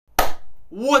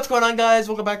What's going on, guys?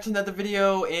 Welcome back to another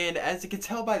video, and as you can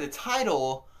tell by the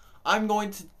title, I'm going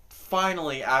to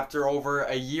finally, after over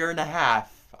a year and a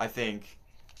half, I think,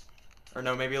 or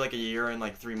no, maybe like a year and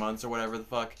like 3 months or whatever the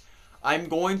fuck, I'm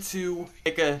going to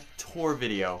make a tour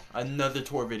video, another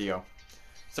tour video.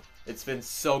 So it's been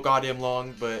so goddamn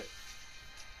long, but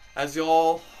as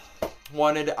y'all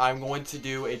wanted, I'm going to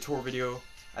do a tour video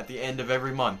at the end of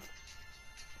every month.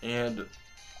 And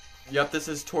yep, this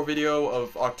is tour video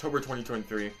of October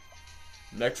 2023.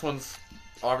 Next one's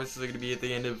obviously going to be at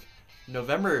the end of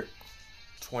November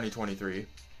 2023.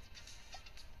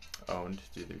 Owned.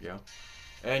 There you go.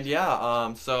 And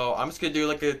yeah, so I'm just going to do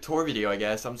like a tour video, I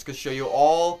guess. I'm just going to show you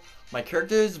all my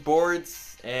characters,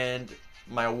 boards, and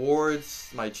my awards,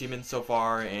 my achievements so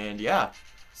far, and yeah.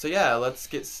 So yeah, let's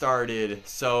get started.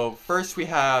 So first we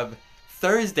have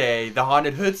Thursday, the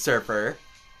Haunted Hood Surfer.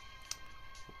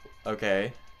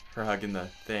 Okay. Her hugging the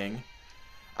thing.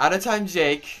 Out of Time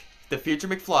Jake, the Future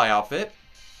McFly outfit.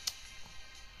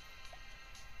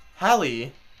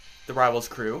 Hallie, the Rivals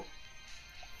crew.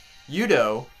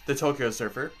 Yudo, the Tokyo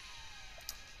Surfer.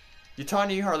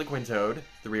 Yutani Harley Quinn Toad,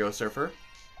 the Rio Surfer.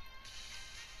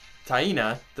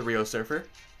 Taina, the Rio Surfer.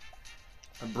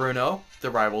 Bruno,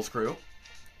 the Rivals crew.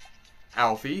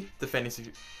 Alfie, the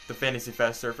Fantasy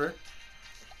Fest Surfer.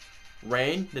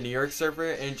 Rain, the New York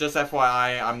Surfer, and just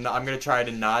FYI, I'm gonna try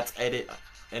to not edit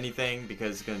anything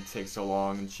because it's gonna take so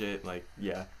long and shit. Like,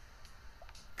 yeah.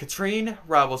 Katrine,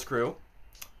 Rivals crew,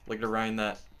 like to ride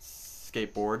that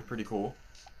skateboard, pretty cool.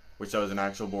 Which that was an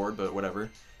actual board, but whatever.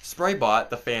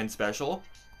 Spraybot, the fan special.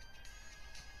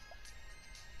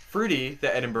 Fruity,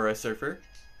 the Edinburgh Surfer.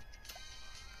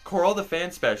 Coral, the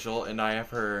fan special, and I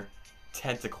have her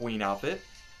Tenta Queen outfit.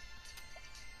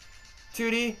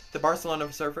 Tootie, the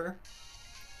Barcelona Surfer.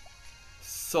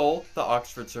 Soul, the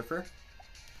Oxford Surfer.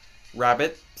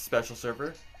 Rabbit, Special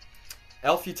Surfer.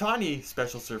 Elf Yutani,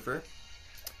 Special Surfer.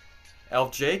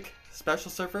 Elf Jake, Special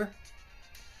Surfer.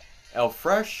 Elf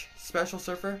Fresh, Special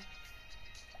Surfer.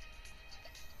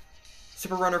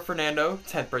 Super Runner Fernando,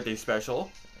 10th birthday special,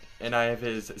 and I have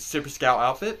his Super Scout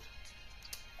outfit.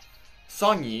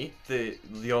 Songyi, the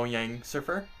Liuyang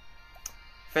Surfer.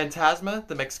 Phantasma,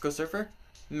 the Mexico Surfer.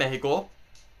 Mexico.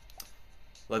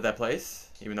 Love that place,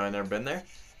 even though I've never been there.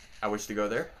 I wish to go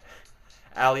there.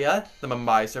 Alia, the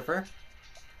Mumbai Surfer.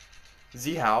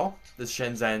 Zihao, the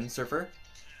Shenzhen Surfer.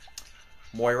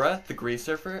 Moira, the Greece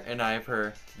Surfer, and I have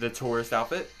her the tourist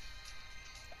outfit.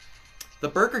 The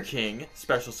Burger King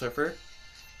Special Surfer.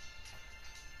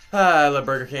 I love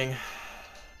Burger King.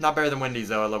 Not better than Wendy's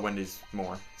though, I love Wendy's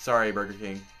more. Sorry, Burger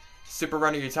King. Super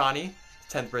Runner Yutani,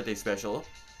 10th birthday special.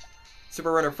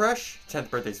 Super Runner Fresh, 10th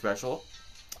birthday special.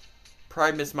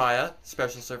 Pride Miss Maya,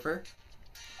 Special Surfer.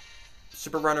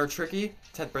 Super Runner Tricky,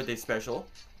 10th birthday special.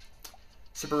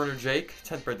 Super Runner Jake,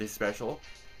 10th birthday special.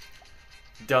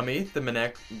 Dummy, the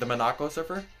Monaco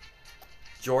Surfer.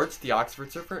 George, the Oxford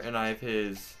Surfer, and I have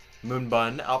his Moon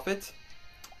Bun outfit.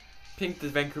 Pink, the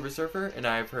Vancouver Surfer, and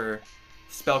I have her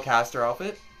Spellcaster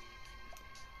outfit.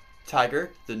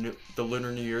 Tiger, the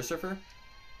Lunar New Year Surfer.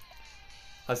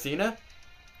 Hasina,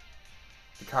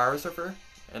 the Cairo Surfer,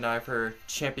 and I have her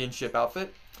championship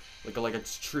outfit. Looking like a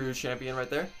true champion right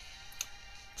there.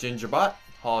 Gingerbot,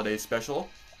 holiday special.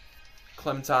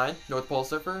 Clementine, North Pole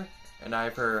Surfer, and I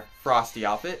have her frosty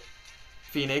outfit.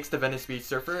 Phoenix, the Venice Beach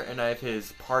Surfer, and I have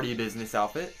his party business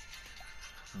outfit.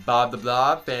 Bob the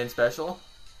Blob, fan special.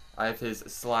 I have his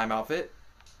slime outfit.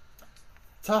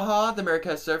 Taha, the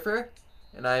Marrakesh Surfer,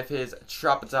 and I have his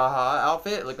Trapataha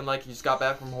outfit, looking like he just got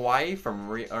back from Hawaii,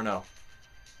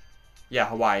 Yeah,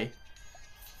 Hawaii.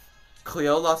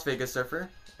 Cleo, Las Vegas Surfer,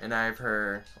 and I have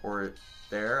her, or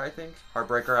there, I think,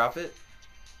 Heartbreaker outfit.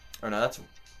 Oh no, that's,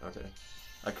 okay.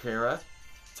 Akira,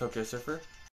 Tokyo Surfer.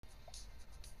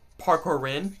 Parkour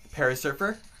Rin, Paris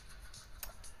Surfer.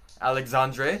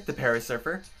 Alexandre, the Paris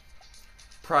Surfer.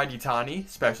 Pride Yutani,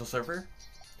 Special Surfer.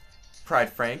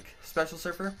 Pride Frank, Special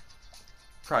Surfer.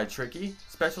 Pride Tricky,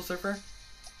 Special Surfer.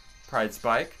 Pride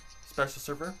Spike, Special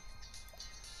Surfer.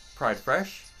 Pride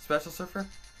Fresh, Special Surfer.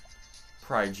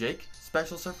 Pride Jake,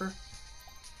 Special Surfer.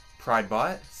 Pride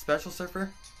Bot, Special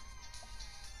Surfer.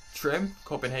 Trim,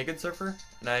 Copenhagen Surfer,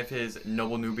 and I have his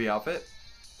Noble Newbie outfit.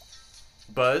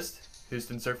 Buzzed,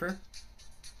 Houston Surfer.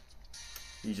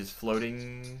 He's just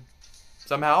floating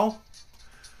somehow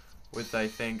with, I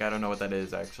don't know what that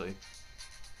is actually.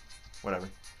 Whatever.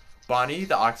 Bonnie,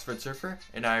 the Oxford Surfer,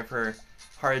 and I have her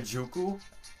Harajuku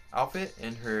outfit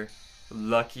and her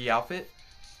Lucky outfit.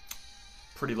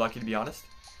 Pretty lucky, to be honest.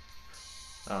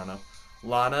 I don't know.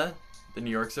 Lana, the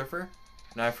New York Surfer,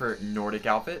 and I have her Nordic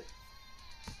outfit.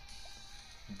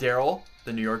 Daryl,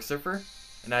 the New York Surfer,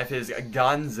 And I have his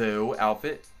Gonzo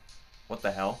outfit. What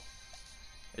the hell?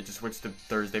 It just switched to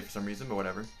Thursday for some reason, but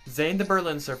whatever. Zane the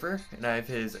Berlin Surfer, and I have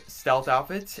his Stealth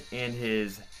outfit and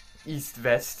his East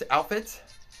Vest outfit.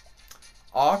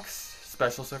 Ox,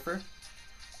 Special Surfer.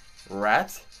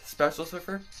 Rat, Special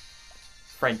Surfer.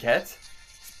 Frankette,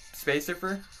 Space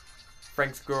Surfer.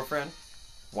 Frank's girlfriend,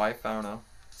 wife, I don't know.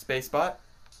 Spacebot,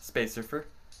 Space Surfer.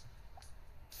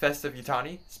 Festive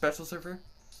Yutani, Special Surfer.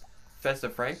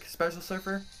 Festive Frank, Special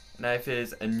Surfer. And I have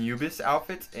his Anubis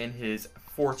outfit and his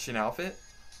Fortune outfit.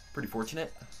 Pretty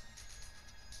fortunate.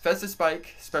 Festive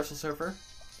Spike, Special Surfer.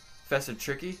 Festive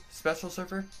Tricky, Special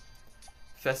Surfer.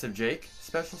 Festive Jake,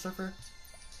 Special Surfer.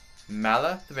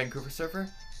 Mala, the Vancouver Surfer.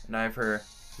 And I have her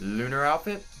Lunar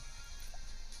outfit.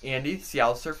 Andy,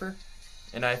 Seattle Surfer.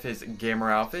 And I have his Gamer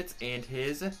outfit and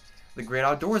his The Great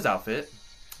Outdoors outfit.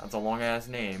 That's a long ass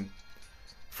name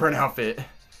for an outfit.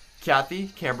 Kathy,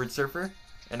 Cambridge Surfer.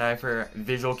 And I have her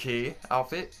Visual Key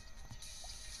outfit.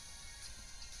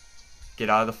 Get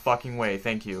out of the fucking way,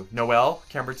 thank you. Noel,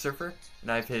 Cambridge Surfer.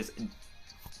 And I have his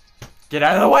Get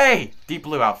out of the way! Deep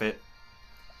Blue outfit.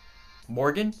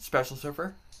 Morgan, Special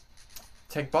Surfer.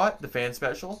 Tankbot, the Fan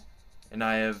Special. And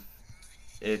I have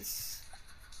its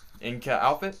Inca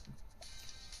outfit.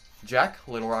 Jack,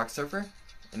 Little Rock Surfer.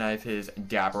 And I have his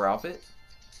Dapper outfit.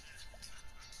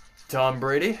 Tom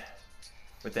Brady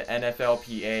with the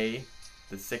NFLPA,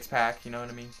 the 6-pack, you know what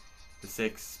I mean? The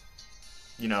 6,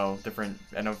 you know, different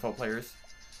NFL players.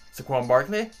 Saquon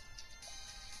Barkley.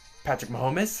 Patrick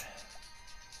Mahomes.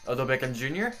 Odell Beckham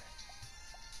Jr.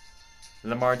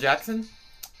 Lamar Jackson.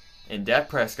 And Dak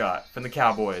Prescott from the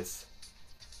Cowboys.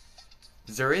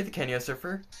 Zuri, the Kenya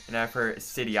Surfer. And I have her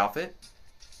City outfit.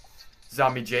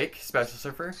 Zombie Jake, Special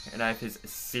Surfer. And I have his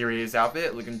serious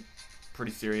outfit. Looking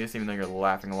pretty serious, even though you're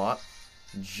laughing a lot.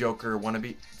 Joker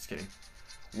wannabe. Just kidding.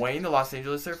 Wayne, the Los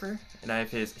Angeles Surfer. And I have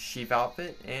his Sheep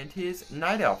outfit and his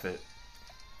Night outfit.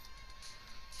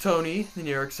 Tony, the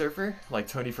New York Surfer. Like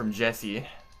Tony from Jesse.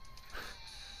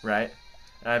 Right?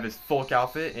 And I have his Folk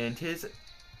outfit and his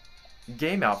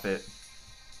Game outfit.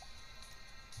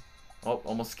 Oh,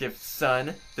 almost skipped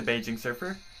Sun, the Beijing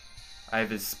Surfer. I have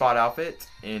his Spot outfit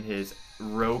and his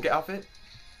Rogue outfit.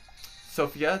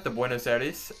 Sofia, the Buenos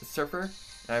Aires Surfer.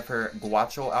 I have her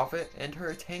Guacho outfit and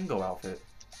her Tango outfit.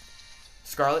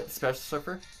 Scarlet, Special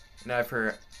Surfer. And I have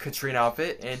her Katrina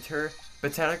outfit and her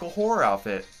Botanical Horror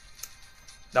outfit.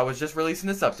 That was just released in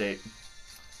this update.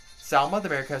 Salma, the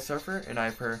America Surfer. And I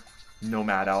have her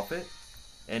Nomad outfit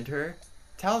and her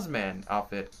Talisman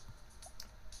outfit.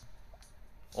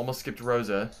 Almost skipped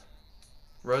Rosa.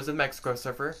 Rosa, the Mexico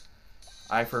Surfer.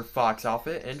 I have her Fox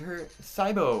outfit and her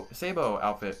Sabo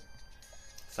outfit.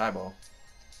 Sabo.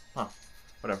 Huh.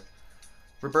 Whatever.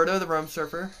 Roberto, the Rome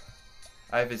Surfer.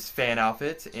 I have his Fan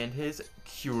outfit and his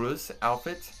Curus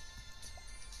outfit.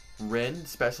 Rin,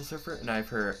 Special Surfer. And I have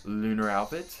her Lunar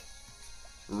outfit.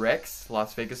 Rex,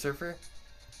 Las Vegas Surfer.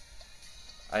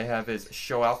 I have his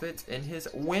Show outfit and his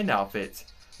Win outfit.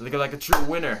 Looking like a true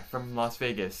winner from Las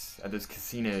Vegas at those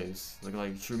casinos. Looking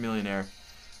like a true millionaire.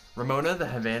 Ramona, the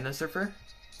Havana Surfer.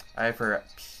 I have her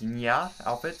Pina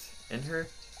outfit and her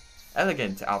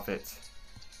Elegant outfit.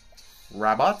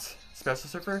 Rabat, Special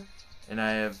Surfer. And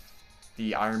I have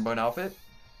the Ironbone outfit.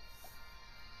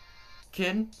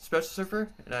 Kin, Special Surfer.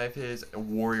 And I have his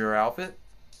Warrior outfit.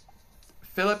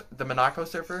 Philip, the Monaco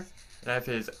Surfer. And I have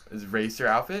his Racer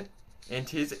outfit and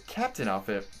his Captain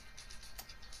outfit.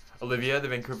 Olivia, the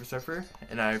Vancouver Surfer.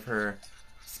 And I have her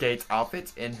Skate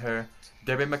outfit and her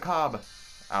Debbie Macabre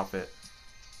outfit.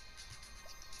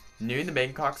 Noon, the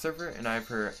Bangkok Surfer. And I have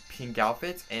her Pink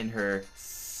outfit and her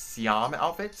Siam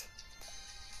outfit.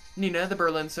 Nina, the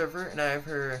Berlin Surfer. And I have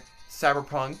her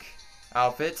Cyberpunk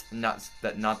outfit. Not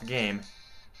the game.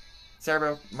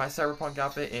 My Cyberpunk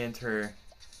outfit and her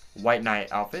White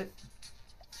Knight outfit.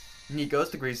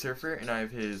 Nico's the Grease Surfer. And I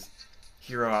have his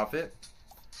Hero outfit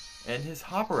and his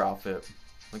Hopper outfit.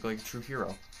 Look like a true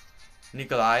hero.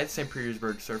 Nikolai, St.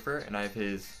 Petersburg Surfer. And I have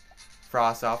his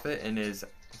Frost outfit and his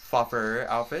Fluffer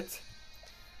outfit.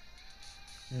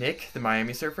 Nick, the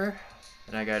Miami Surfer.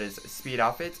 And I got his Speed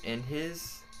outfit and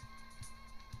his...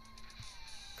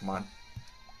 Come on.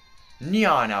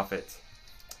 Neon outfit.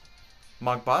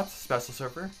 Monkbot, Special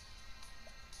Surfer.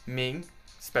 Ming,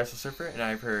 Special Surfer. And I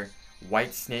have her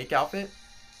White Snake outfit.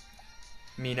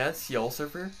 Mina, Seal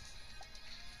Surfer.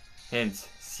 Hint,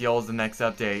 Seal's the next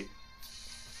update.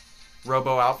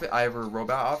 Robo outfit. I have her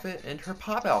Robo outfit and her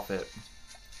Pop outfit.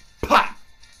 Pop!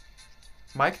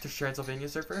 Mike, the Transylvania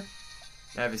Surfer.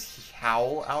 I have his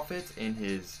Howl outfit and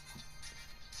his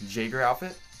Jaeger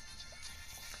outfit.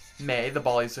 May, the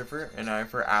Bali Surfer. And I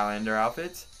have her Islander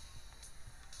outfit.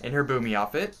 in her boomy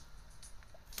outfit.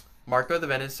 Marco the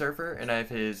Venice Surfer, and I have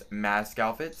his mask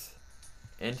outfit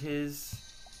and his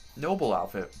noble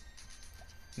outfit.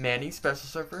 Manny Special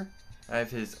Surfer, I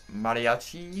have his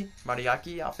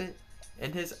mariachi outfit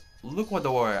and his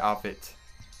luchador outfit.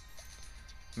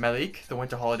 Malik the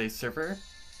Winter Holiday Surfer,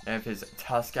 I have his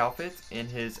Tusk outfit and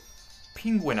his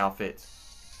penguin outfit.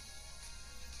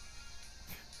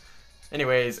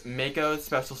 Anyways, Mako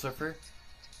Special Surfer,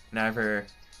 and I have her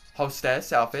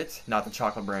Hostess outfit, not the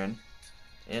chocolate brand,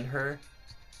 and her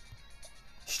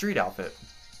street outfit.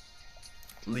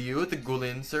 Liu the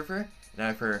Gulin Surfer, and I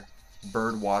have her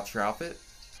Bird Watcher outfit.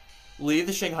 Lee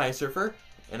the Shanghai Surfer,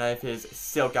 and I have his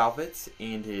silk outfit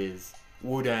and his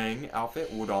Wudong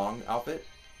outfit,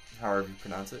 however you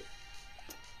pronounce it.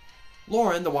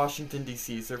 Lauren the Washington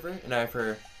DC Surfer, and I have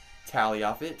her Tally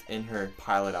outfit and her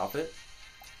pilot outfit.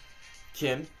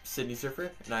 Kim Sydney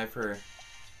Surfer, and I have her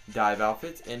dive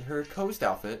outfit and her coast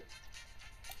outfit.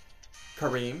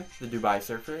 Kareem the Dubai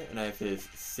Surfer, and I have his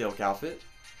silk outfit.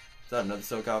 Is that another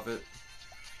silk outfit?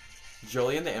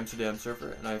 Jillian the Amsterdam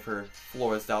Surfer, and I have her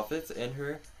florist outfit and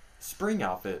her spring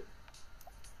outfit.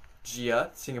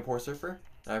 Gia Singapore Surfer,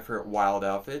 and I have her wild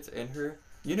outfit and her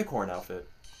unicorn outfit.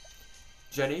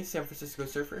 Jenny San Francisco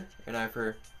Surfer, and I have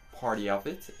her party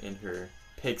outfit and her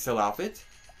pixel outfit.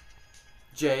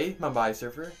 Jay Mumbai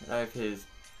Surfer, and I have his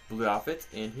blue outfit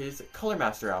and his Color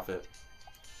Master outfit.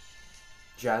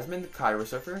 Jasmine the Cairo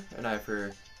Surfer, and I have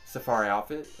her safari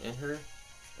outfit and her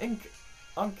ink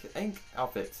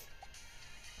outfit.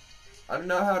 I don't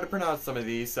know how to pronounce some of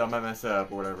these, so I might mess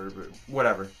up or whatever, but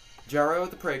whatever. Jaro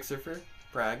the Prague Surfer,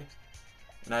 and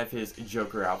I have his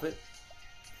Joker outfit.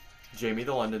 Jamie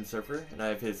the London Surfer, and I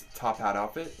have his top hat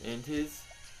outfit and his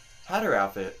Hatter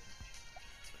outfit.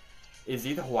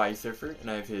 Izzy the Hawaii Surfer, and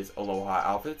I have his Aloha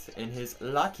outfit and his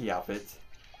Lucky outfit.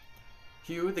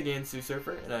 Hugh the Gansu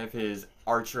Surfer, and I have his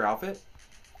Archer outfit.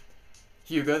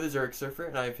 Hugo the Zurich Surfer,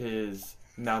 and I have his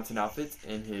Mountain outfit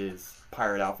and his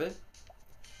Pirate outfit.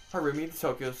 Harumi the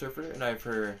Tokyo Surfer, and I have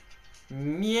her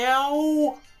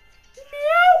Meow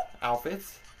outfit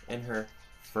and her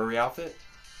Furry outfit.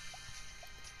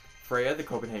 Freya the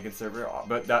Copenhagen Surfer,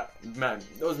 but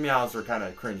those meows were kind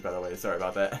of cringe, by the way, sorry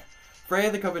about that. Freya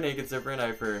the Copenhagen Surfer, and I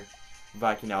have her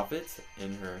Viking outfit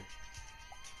and her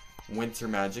Winter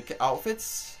Magic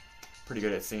outfits. Pretty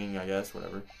good at singing, I guess,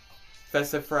 whatever.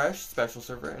 Festive Fresh Special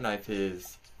Surfer, and I have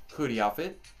his hoodie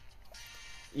outfit.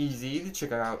 Easy the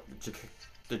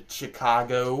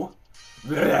Chicago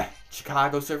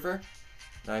Surfer,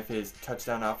 and I have his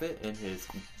Touchdown outfit and his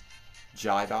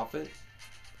Jive outfit.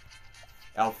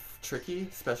 Elf Tricky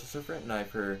Special Surfer, and I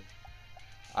have her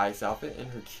Ice outfit and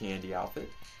her Candy outfit.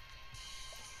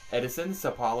 Edison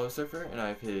Sao Paulo Surfer, and I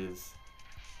have his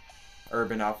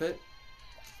Urban outfit.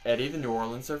 Eddie the New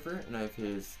Orleans Surfer, and I have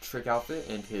his Trick outfit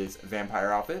and his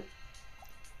Vampire outfit.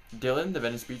 Dylan the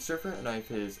Venice Beach Surfer, and I have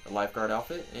his Lifeguard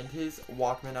outfit and his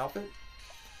Walkman outfit.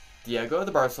 Diego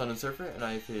the Barcelona Surfer, and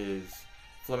I have his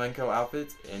Flamenco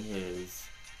outfit and his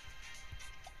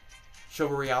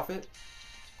Chivalry outfit.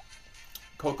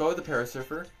 Coco the Paris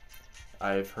Surfer,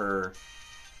 I have her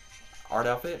Art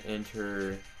outfit and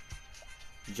her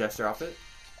Jester outfit.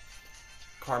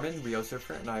 Carmen Rio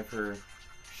Surfer, and I have her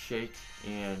Shake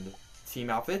and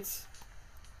Team outfits.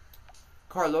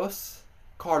 Carlos,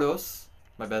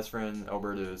 my best friend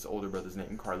Alberto's older brother's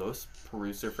name, Carlos,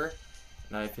 Peru Surfer,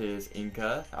 and I have his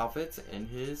Inca outfit and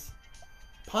his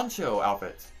Poncho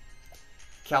outfit.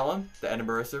 Callum, the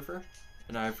Edinburgh Surfer,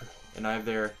 and I have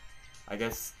their, I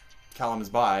guess Callum is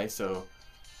bi, so,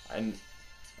 and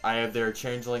I have their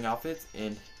Changeling outfit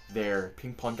and their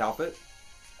Pink Plunk outfit.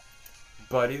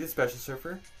 Buddy the Special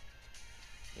Surfer,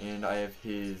 and I have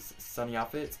his Sunny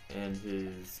outfit and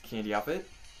his Candy outfit.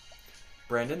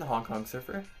 Brandon the Hong Kong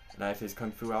Surfer, and I have his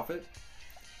Kung Fu outfit.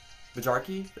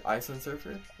 Bajarki the Iceland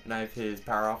Surfer, and I have his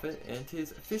Power outfit and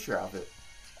his Fisher outfit.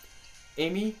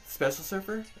 Amy Special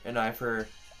Surfer, and I have her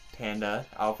Panda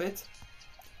outfit.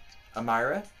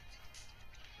 Amira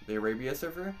the Arabia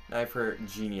Surfer, and I have her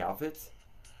Genie outfit.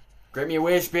 Grant me a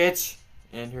wish, bitch!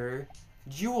 And her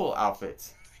Jewel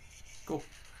outfit. Cool.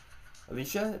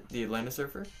 Alicia, the Atlanta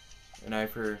Surfer, and I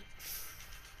have her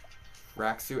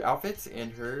tracksuit outfit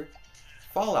and her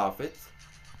fall outfit.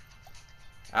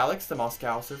 Alex, the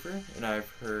Moscow Surfer, and I have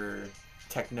her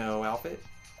techno outfit.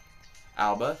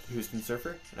 Alba, the Houston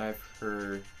Surfer, and I have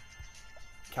her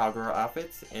cowgirl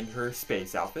outfit and her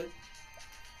space outfit.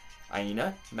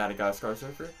 Aina, Madagascar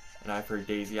Surfer, and I have her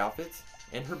Daisy outfit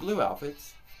and her blue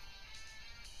outfits.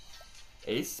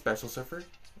 Ace, Special Surfer,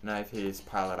 and I have his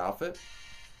pilot outfit.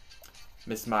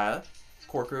 Miss Maya,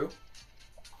 Core Crew.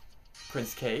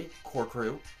 Prince K, Core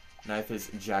Crew. And I have his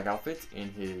Jag outfit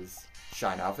and his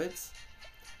Shine outfits.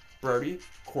 Brody,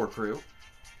 Core Crew.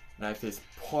 And I have his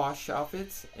Posh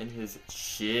outfits and his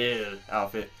Chill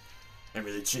outfit. I'm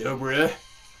really chill, bruh.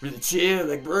 Really chill,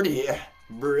 like Brody here,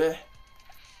 bruh.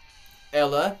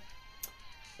 Ella,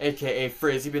 aka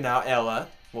Frizzy, but now Ella.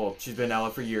 Well, she's been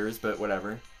Ella for years, but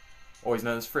whatever. Always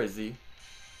known as Frizzy.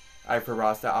 I have her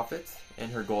Rasta outfit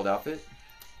and her gold outfit.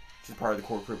 She's part of the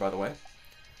Core Crew, by the way.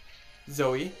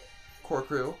 Zoe, Core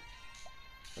Crew.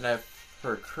 And I have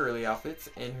her curly outfits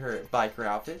and her biker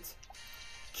outfit.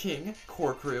 King,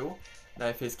 Core Crew. And I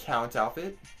have his Count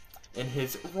outfit and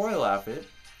his Royal outfit.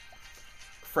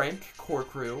 Frank, Core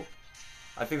Crew.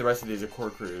 I think the rest of these are Core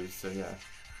Crews, so yeah.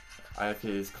 I have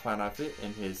his Clown outfit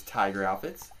and his Tiger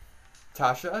outfits.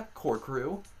 Tasha, Core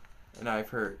Crew. And I have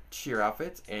her Cheer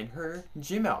outfits and her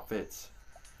Gym outfits.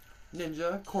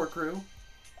 Ninja, Core Crew.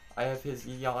 I have his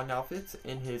Yawn outfits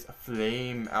and his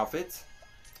Flame outfits.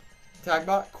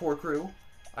 Tagbot, Core Crew.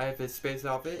 I have his Space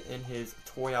outfit and his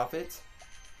Toy outfits.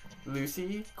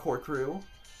 Lucy, Core Crew.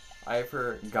 I have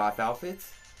her Goth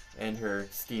outfits and her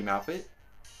Steam outfit.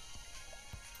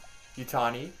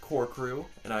 Yutani, Core Crew,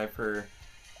 and I have her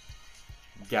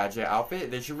Gadget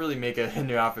outfit. They should really make a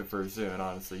new outfit for her soon,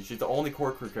 honestly. She's the only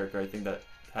Core Crew character, I think, that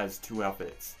has 2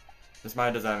 outfits. Miss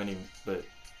Maya doesn't have any, but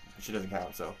she doesn't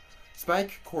count, so.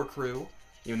 Spike, Core Crew,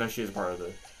 even though she is part of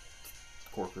the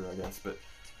Core Crew, I guess, but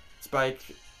Spike,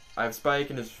 I have Spike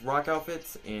in his rock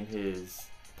outfits and his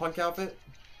punk outfit.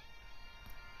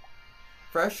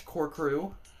 Fresh, Core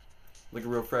Crew, looking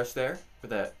real fresh there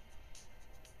with that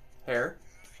hair.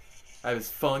 I have his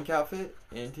funk outfit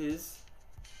and his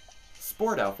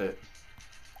sport outfit.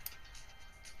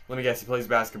 Let me guess, he plays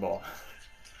basketball.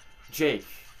 Jake,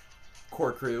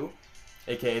 Core Crew,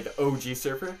 aka the OG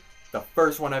Surfer, the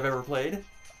first one I've ever played.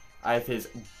 I have his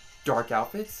dark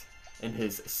outfits and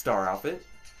his star outfit.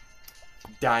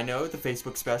 Dino, the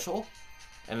Facebook special.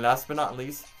 And last but not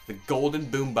least, the Golden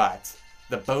Boombot,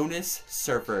 the bonus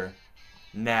surfer.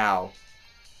 Now,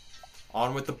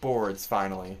 on with the boards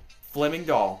finally. Flaming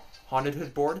Doll, Haunted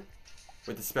Hood board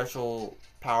with the special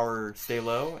power Stay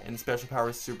Low and special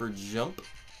power Super Jump.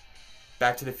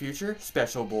 Back to the Future,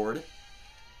 special board.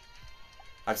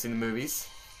 I've seen the movies.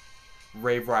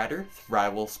 Rave Rider,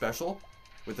 Rival special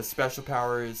with the special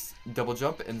powers Double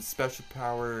Jump and special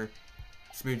power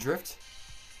Smooth Drift.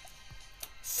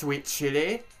 Sweet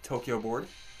Chili, Tokyo board.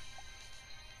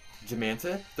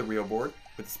 Jamanta, the Rio board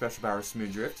with the special power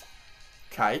Smooth Drift.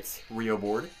 Kite, Rio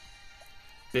board.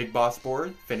 Big Boss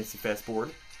board, Fantasy Fest board.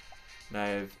 And I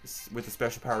have with the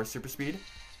special power Super Speed.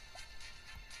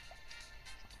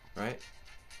 Right?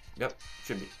 Yep,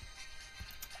 should be.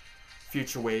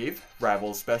 Future Wave,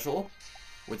 Rival special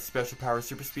with special power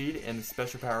Super Speed and the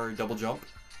special power Double Jump.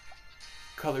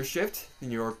 Color Shift, the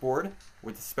New York board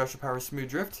with the special power Smooth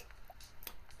Drift.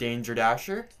 Danger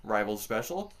Dasher, Rival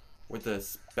special with the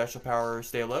special power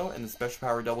Stay Low and the special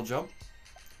power Double Jump.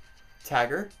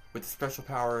 Tagger with the special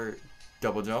power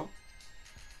Double Jump.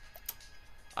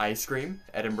 Ice Cream,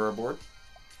 Edinburgh board.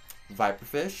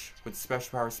 Viperfish with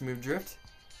special power Smooth Drift.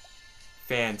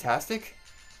 Fantastic.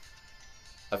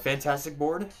 A Fantastic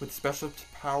board with special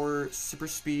power Super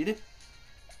Speed.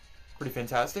 Pretty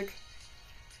fantastic.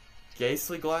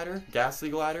 Ghastly Glider,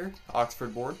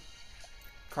 Oxford board.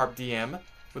 Carp DM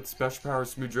with special power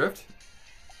Smooth Drift.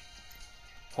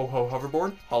 Ho Ho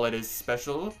Hoverboard, Holiday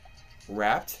Special.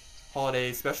 Wrapped,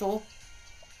 Holiday Special.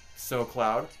 Snow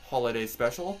Cloud, Holiday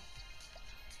Special.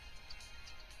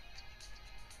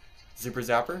 Super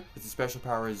Zapper with the special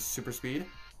power is Super Speed.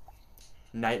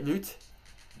 Night Loot,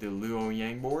 the Luo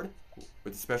Yang board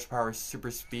with the special power Super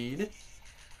Speed.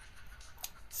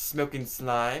 Smoking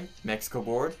Slime, Mexico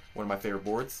board, one of my favorite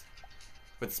boards,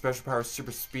 with the special power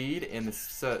Super Speed and the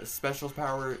special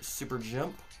power Super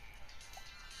Jump.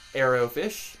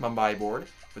 Arrowfish, Mumbai board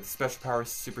with the special power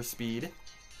Super Speed.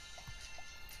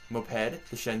 Moped,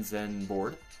 the Shenzhen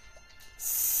board.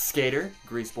 Skater,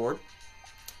 Grease board.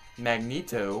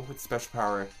 Magneto with special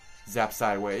power Zap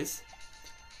Sideways.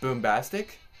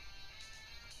 Boombastic.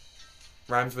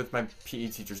 Rhymes with my PE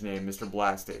teacher's name, Mr.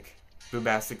 Blastic.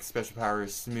 Boombastic, special power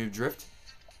Smooth Drift.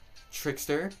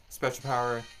 Trickster, special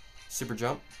power Super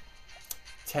Jump.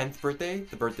 10th birthday,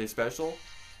 the birthday special.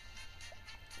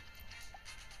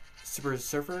 Super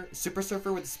Surfer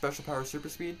with the special power Super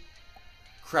Speed.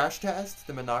 Crash Test,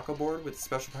 the Monaco board with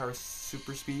special power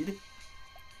Super Speed.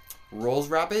 Rolls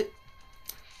Rabbit,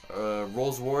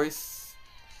 Rolls Royce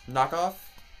knockoff,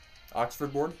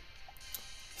 Oxford board.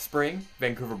 Spring,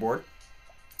 Vancouver board.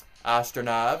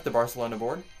 Astronav, the Barcelona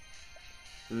board.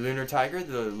 Lunar Tiger,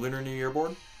 the Lunar New Year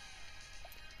board.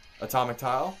 Atomic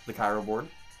Tile, the Cairo board.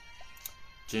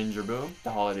 Ginger Boom,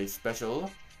 the holiday special.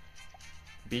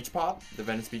 Beach Pop, the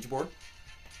Venice Beach board.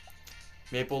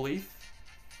 Maple Leaf,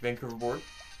 Vancouver board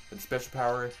with the special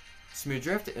power Smooth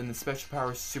Drift and the special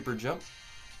power Super Jump.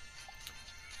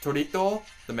 Torito,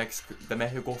 the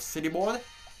Mexico City board.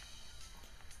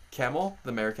 Camel,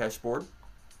 the Marrakesh board.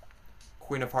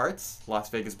 Queen of Hearts, Las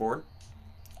Vegas board.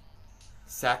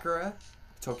 Sakura,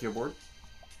 Tokyo board.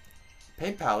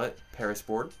 Paint Palette, Paris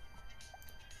board.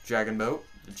 Dragon Boat,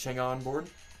 the Chang'an board.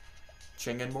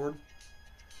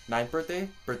 9th birthday,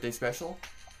 birthday special.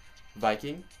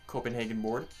 Viking, Copenhagen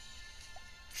board.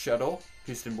 Shuttle,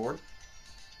 Houston board.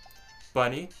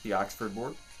 Bunny, the Oxford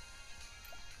board.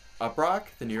 Uprock,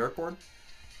 the New York board.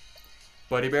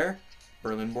 Buddy Bear,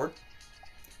 Berlin board.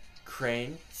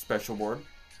 Crane, special board.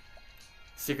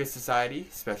 Secret Society,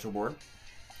 special board.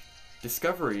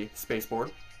 Discovery, space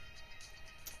board.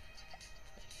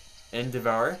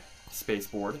 Endeavor, space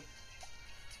board.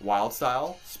 Wild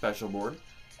Style, special board.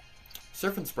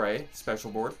 Surf and Spray,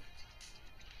 special board.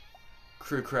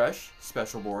 Crew Crush,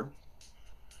 special board.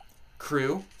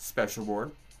 Crew, special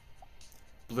board.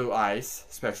 Blue Ice,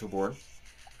 special board.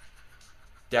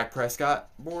 Dak Prescott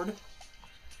board.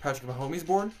 Patrick Mahomes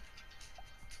board.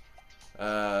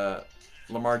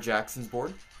 Lamar Jackson's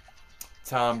board.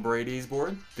 Tom Brady's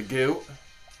board. The GOAT.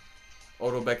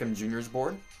 Odell Beckham Jr.'s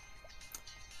board.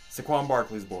 Saquon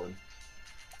Barkley's board.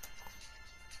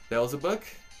 Beelzebub,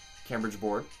 Cambridge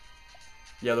board.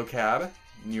 Yellow Cab,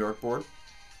 New York board.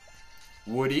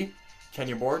 Woody,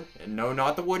 Kenya board. And no,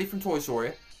 not the Woody from Toy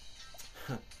Story.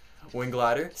 Wing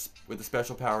Glider with the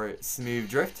special power Smooth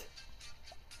Drift.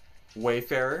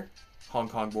 Wayfarer, Hong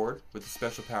Kong board with the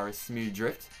special power Smooth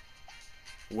Drift.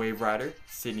 Wave Rider,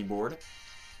 Sydney board.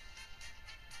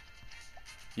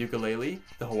 Ukulele,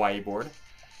 the Hawaii board.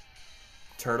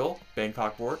 Turtle,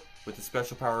 Bangkok board with the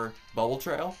special power Bubble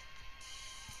Trail.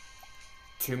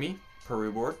 Toomey,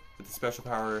 Peru board with the special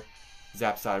power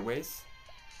Zap Sideways.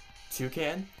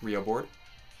 Toucan, Rio board.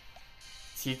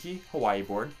 Tiki, Hawaii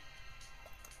board.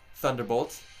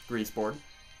 Thunderbolt, Greece board.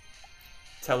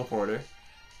 Teleporter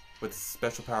with the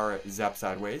special power Zap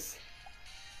Sideways.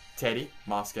 Teddy,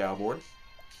 Moscow board.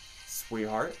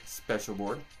 Sweetheart, special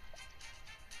board.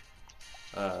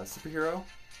 Superhero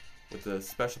with the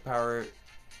special power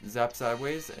Zap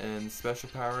Sideways and special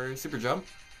power Super Jump.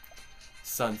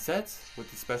 Sunset with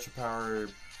the special power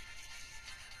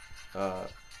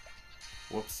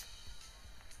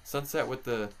Sunset with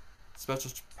the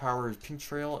special power Pink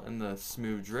Trail and the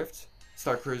Smooth Drift.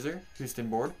 Star Cruiser, Houston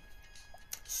board.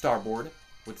 Starboard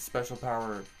with the special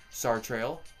power Star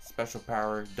Trail, special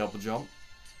power Double Jump.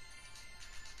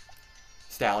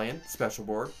 Stallion, special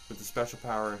board with the special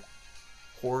power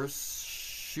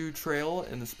Horseshoe Trail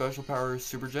and the special power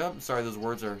Super Jump. Sorry, those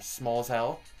words are small as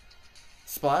hell.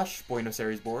 Splash, Buenos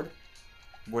Aires board.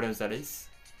 Buenos Aires.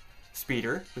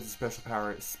 Speeder with the special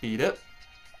power Speed Up.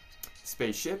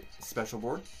 Spaceship, special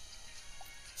board.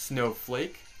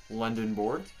 Snowflake, London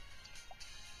board.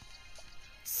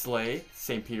 Sleigh,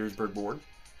 St. Petersburg board.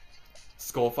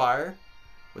 Skullfire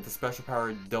with the special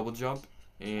power Double Jump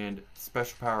and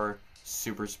special power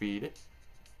Super Speed.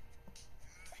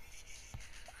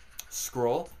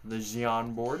 Scroll, the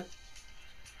Xi'an board.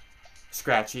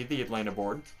 Scratchy, the Atlanta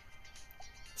board.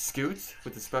 Scoot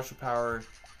with the special power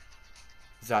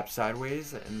Zap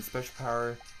Sideways and the special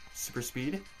power Super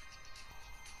Speed.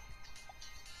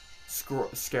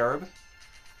 Scarab,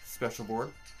 special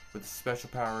board with the special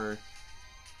power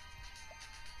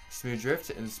Smooth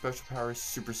Drift and the special power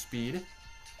Super Speed.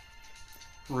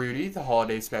 Rudy, the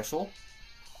holiday special.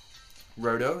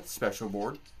 Roto, special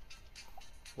board.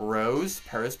 Rose,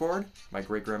 Paris board, my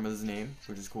great grandmother's name,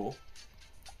 which is cool.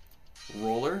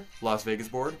 Roller, Las Vegas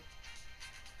board.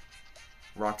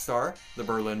 Rockstar, the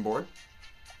Berlin board.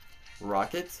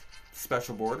 Rocket,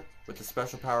 special board with the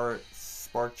special power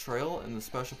Spark Trail and the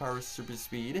special power Super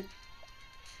Speed.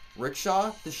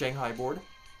 Rickshaw, the Shanghai board.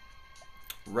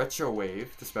 Retro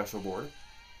Wave, the special board.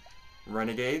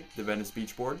 Renegade, the Venice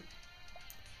Beach board.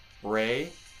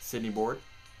 Ray, Sydney board.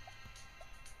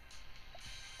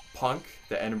 Punk,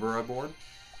 the Edinburgh board.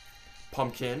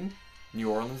 Pumpkin, New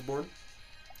Orleans board.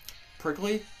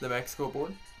 Prickly, the Mexico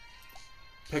board.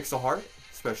 Pixel Heart,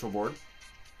 special board.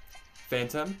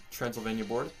 Phantom, Transylvania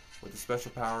board with the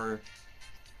special power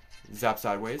Zap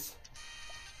Sideways.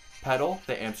 Pedal,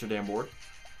 the Amsterdam board.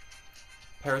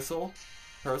 Parasol,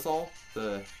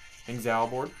 the Hangzhou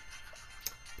board.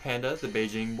 Panda, the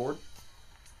Beijing board.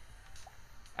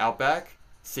 Outback,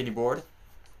 Sydney board.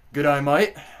 Good eye,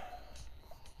 mate.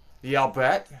 The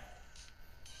Outback.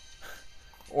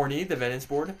 Orny, the Venice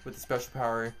board with the special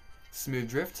power Smooth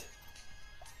Drift.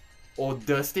 Old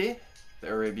Dusty,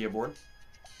 the Arabia board.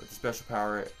 with the special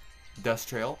power Dust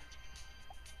Trail.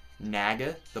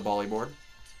 Naga, the Bali board.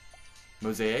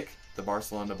 Mosaic, the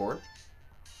Barcelona board.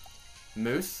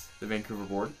 Moose, the Vancouver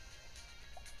board.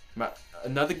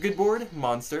 Another good board,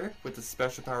 Monster, with the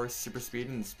special power Super Speed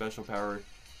and the special power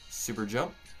Super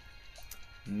Jump.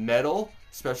 Metal,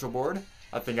 special board.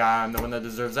 I think I'm the one that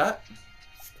deserves that.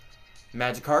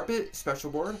 Magic Carpet,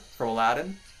 special board from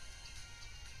Aladdin.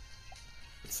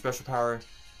 With special power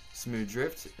Smooth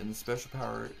Drift and the special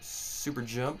power Super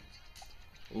Jump.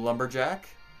 Lumberjack,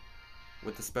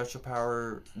 with the special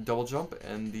power Double Jump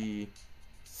and the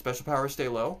special power Stay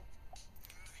Low.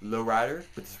 Lowrider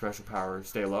with the special power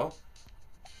Stay Low.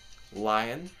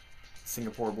 Lion,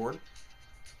 Singapore board.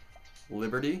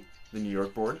 Liberty, the New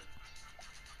York board.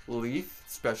 Leaf,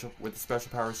 special with the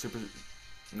special power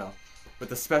with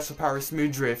the special power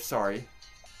Smooth Drift, sorry.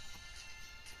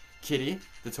 Kitty,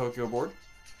 the Tokyo board.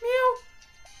 Meow.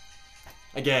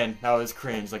 Again, that was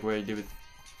cringe, like what I did with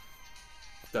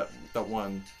that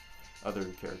one other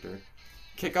character.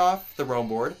 Kickoff, the Rome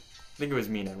board. I think it was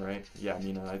Mina, right? Yeah,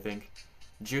 Mina, I think.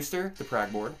 Juicer, the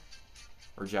Prague board.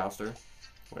 Or Jouster,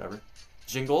 whatever.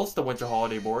 Jingles, the Winter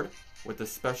Holiday board. With the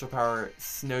special power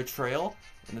Snow Trail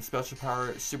and the special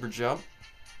power Super Jump.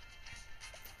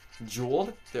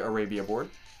 Jeweled, the Arabia board.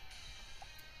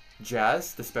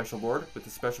 Jazz, the special board with the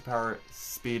special power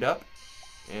Speed Up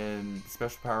and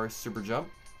special power Super Jump.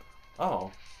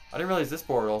 Oh, I didn't realize this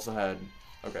board also had,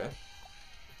 okay.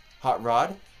 Hot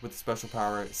Rod with the special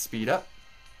power Speed Up.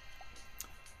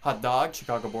 Hot Dog,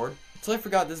 Chicago board. Until I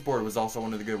forgot this board was also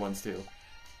one of the good ones too.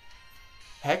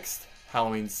 Hexed,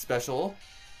 Halloween special.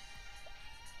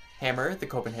 Hammer, the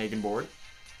Copenhagen board.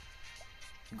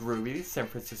 Groovy, San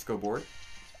Francisco board.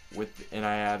 And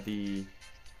I have the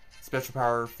special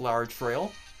power Flower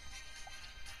Trail.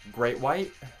 Great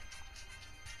White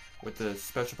with the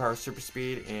special power Super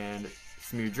Speed and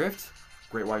Smooth Drift.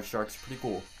 Great White Shark's pretty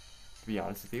cool, to be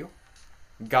honest with you.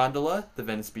 Gondola, the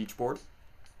Venice Beach board.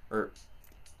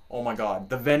 Oh my god,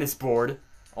 the Venice board.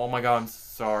 Oh my god, I'm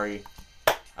sorry.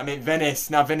 I meant Venice,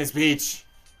 not Venice Beach.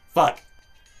 Fuck.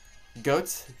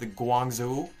 Goat, the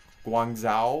Guangzhou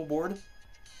board.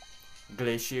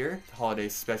 Glacier, Holiday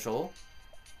Special.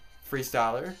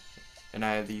 Freestyler, and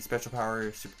I have the special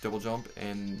power Super Double Jump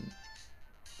and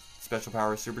special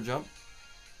power Super Jump.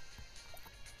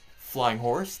 Flying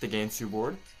Horse, the Gansu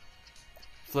board.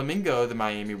 Flamingo, the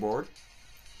Miami board.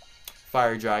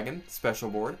 Fire Dragon, special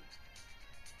board.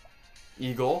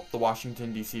 Eagle, the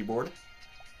Washington DC board.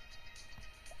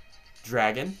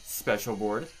 Dragon, special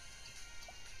board.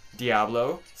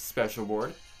 Diablo, special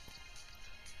board.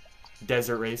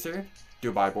 Desert Racer,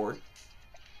 Dubai board.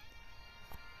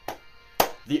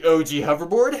 The OG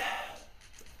hoverboard.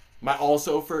 My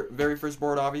very first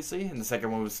board, obviously. And the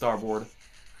second one was Star board,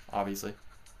 obviously.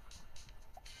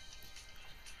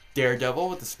 Daredevil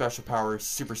with the special power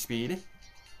Super Speed.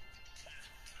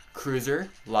 Cruiser,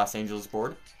 Los Angeles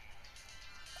board.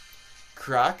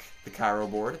 Crack, the Cairo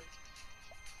board.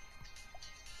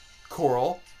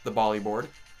 Coral, the Bali board.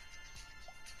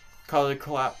 Color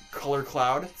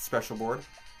Cloud, special board.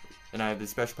 And I have the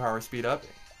special power Speed Up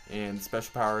and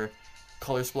special power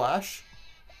Color Splash.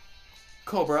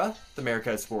 Cobra, the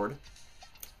Marrakesh board.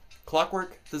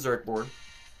 Clockwork, the Zurich board.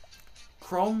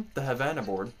 Chrome, the Havana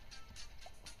board.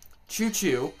 Choo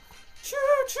Choo,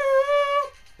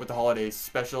 with the holiday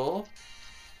special.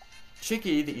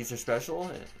 Chicky, the Easter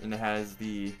special, and it has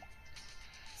the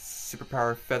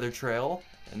superpower Feather Trail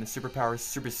and the superpower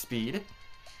Super Speed.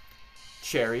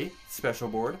 Cherry, special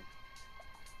board.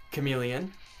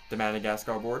 Chameleon, the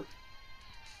Madagascar board.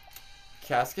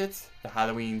 Casket, the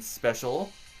Halloween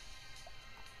special.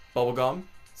 Bubblegum,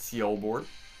 Seoul board.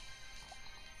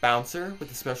 Bouncer with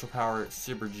the special power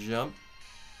Super Jump.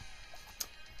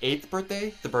 8th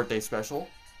birthday, the birthday special.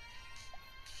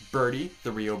 Birdie,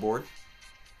 the Rio board.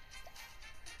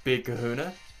 Big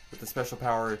Kahuna with the special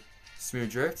power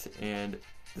Smooth Drift and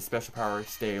the special power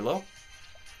Stay Low.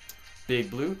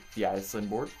 Big Blue, the Iceland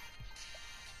board.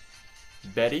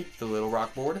 Betty, the Little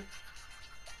Rock board.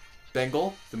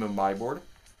 Bengal, the Mumbai board.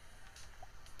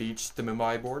 Beach, the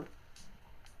Mumbai board.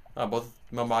 Both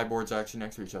Mumbai boards are actually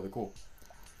next to each other. Cool.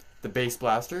 The Bass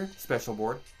Blaster, special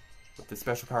board. With the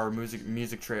special power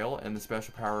music Trail and the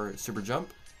special power Super Jump.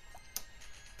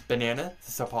 Banana,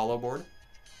 the Sao Paulo board.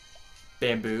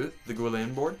 Bamboo, the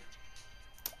Guilin board.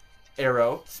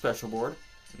 Arrow, special board.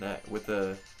 With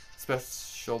the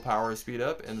special power Speed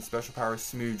Up and the special power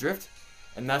Smooth Drift.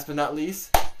 And last but not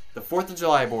least, the 4th of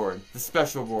July board, the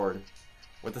special board.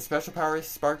 With the special power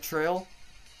Spark Trail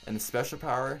and the special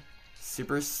power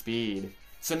Super Speed.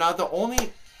 So now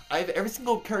I have every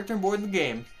single character and board in the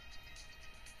game.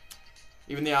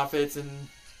 even the outfits and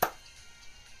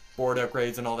board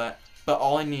upgrades and all that. But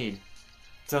all I need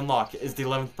to unlock is the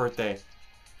 11th birthday.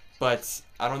 But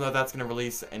I don't know if that's going to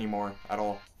release anymore at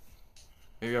all.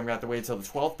 Maybe I'm going to have to wait till the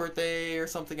 12th birthday or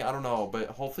something. I don't know. But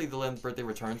hopefully the 11th birthday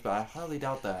returns. But I highly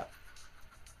doubt that.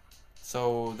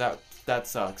 So that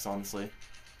sucks, honestly.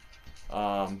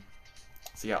 So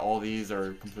yeah, all these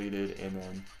are completed. And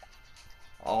then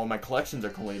all my collections are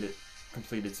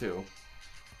completed too.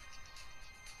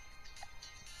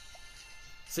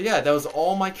 So yeah, that was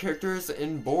all my characters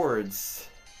and boards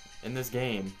in this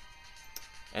game.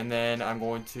 And then I'm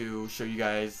going to show you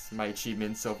guys my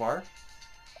achievements so far.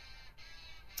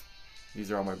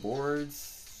 These are all my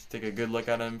boards. Take a good look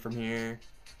at them from here.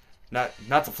 Not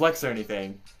to flex or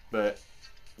anything, but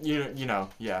you know,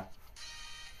 yeah.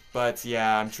 But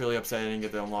yeah, I'm truly upset I didn't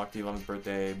get to unlock the 11th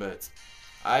birthday, but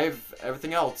I have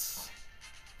everything else,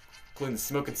 including the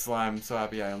smoking slime. I'm so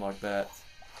happy I unlocked that.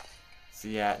 So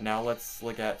yeah, now let's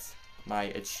look at my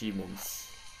achievements.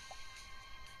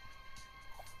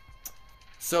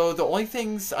 So the only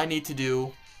things I need to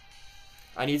do,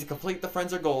 I need to complete the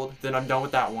Friends Are Gold, then I'm done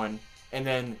with that one. And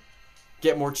then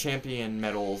get more champion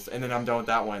medals, and then I'm done with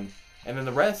that one. And then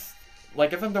the rest,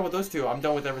 like if I'm done with those two, I'm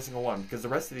done with every single one. Because the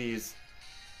rest of these,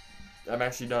 I'm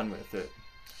actually done with it.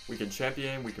 Weekend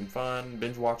Champion, Weekend Fun,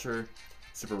 Binge Watcher,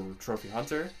 Super Trophy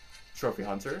Hunter,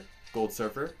 Gold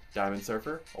Surfer, Diamond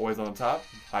Surfer, Always on the Top,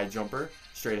 High Jumper,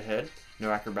 Straight Ahead, No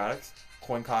Acrobatics,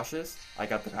 Coin Cautious, I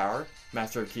Got the Power,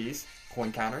 Master of Keys,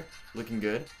 Coin Counter, Looking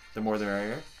Good, The More the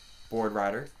Merrier, Board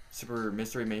Rider, Super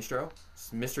Mystery Maestro,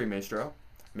 Mission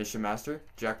Master,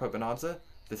 Jackpot Bonanza,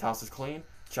 This House is Clean,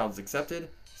 Challenge Accepted,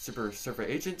 Super Surfer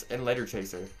Agent, and Letter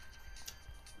Chaser.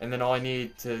 And then all I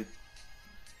need to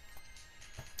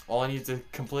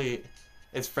complete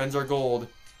is Friends Are Gold,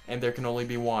 and there can only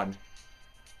be one.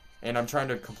 And I'm trying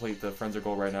to complete the Friends Are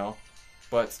Gold right now,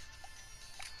 but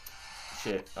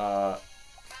shit,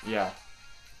 yeah.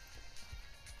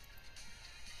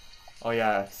 Oh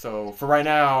yeah, so for right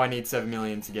now I need 7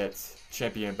 million to get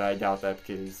champion, but I doubt that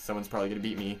because someone's probably gonna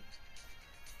beat me.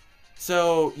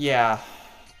 So yeah,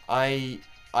 I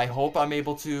hope I'm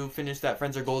able to finish that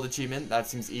Friends Are Gold achievement. That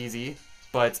seems easy,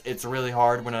 but it's really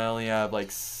hard when I only have like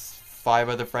 5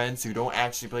 other friends who don't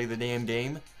actually play the damn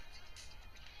game.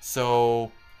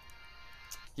 So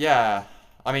yeah,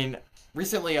 I mean,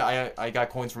 recently I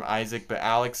got coins from Isaac, but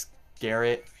Alex,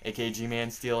 Garrett, aka G-Man,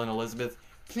 Steel, and Elizabeth,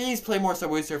 please play more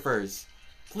Subway Surfers.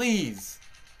 Please.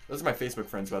 Those are my Facebook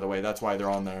friends, by the way. That's why they're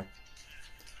on there.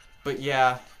 But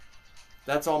yeah,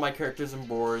 that's all my characters and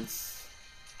boards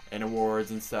and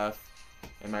awards and stuff.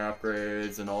 And my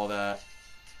upgrades and all that.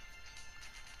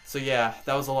 So yeah,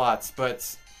 that was a lot.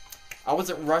 But I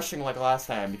wasn't rushing like last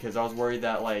time because I was worried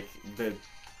that like the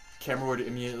camera would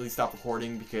immediately stop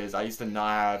recording because I used to not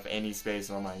have any space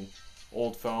on my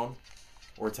old phone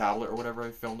or tablet or whatever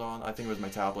I filmed on. I think it was my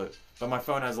tablet. But my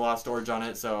phone has a lot of storage on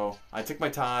it, so I took my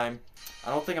time. I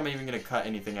don't think I'm even going to cut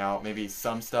anything out. Maybe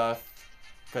some stuff.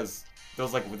 Because there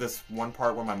was like this one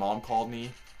part where my mom called me.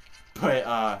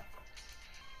 But,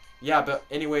 yeah, but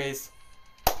anyways,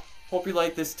 hope you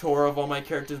like this tour of all my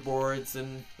characters, boards,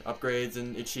 and upgrades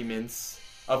and achievements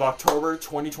of October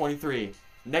 2023.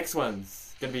 Next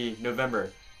one's going to be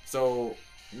November. So,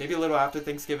 maybe a little after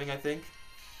Thanksgiving, I think.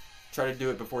 Try to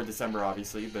do it before December,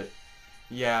 obviously, but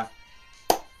yeah.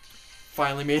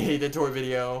 Finally made a tour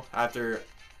video after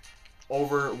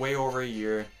way over a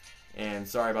year, and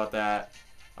sorry about that.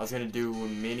 I was gonna do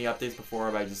mini updates before,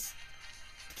 but I just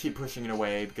keep pushing it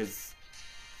away because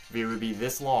the video would be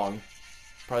this long.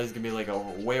 Probably it's gonna be like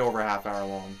way over a half hour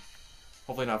long.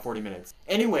 Hopefully not 40 minutes.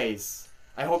 Anyways,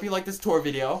 I hope you like this tour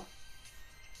video.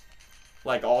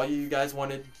 Like all you guys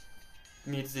wanted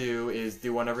me to do is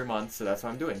do one every month, so that's what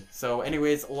I'm doing. So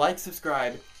anyways, like,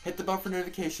 subscribe, hit the bell for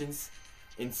notifications,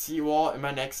 and see you all in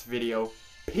my next video.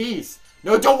 Peace!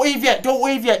 No, don't wave yet! Don't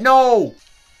wave yet! No!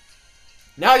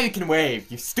 Now you can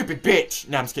wave, you stupid bitch!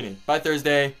 Nah, I'm just kidding. Bye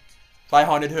Thursday. Bye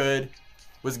Haunted Hood.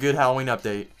 Was a good Halloween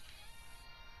update.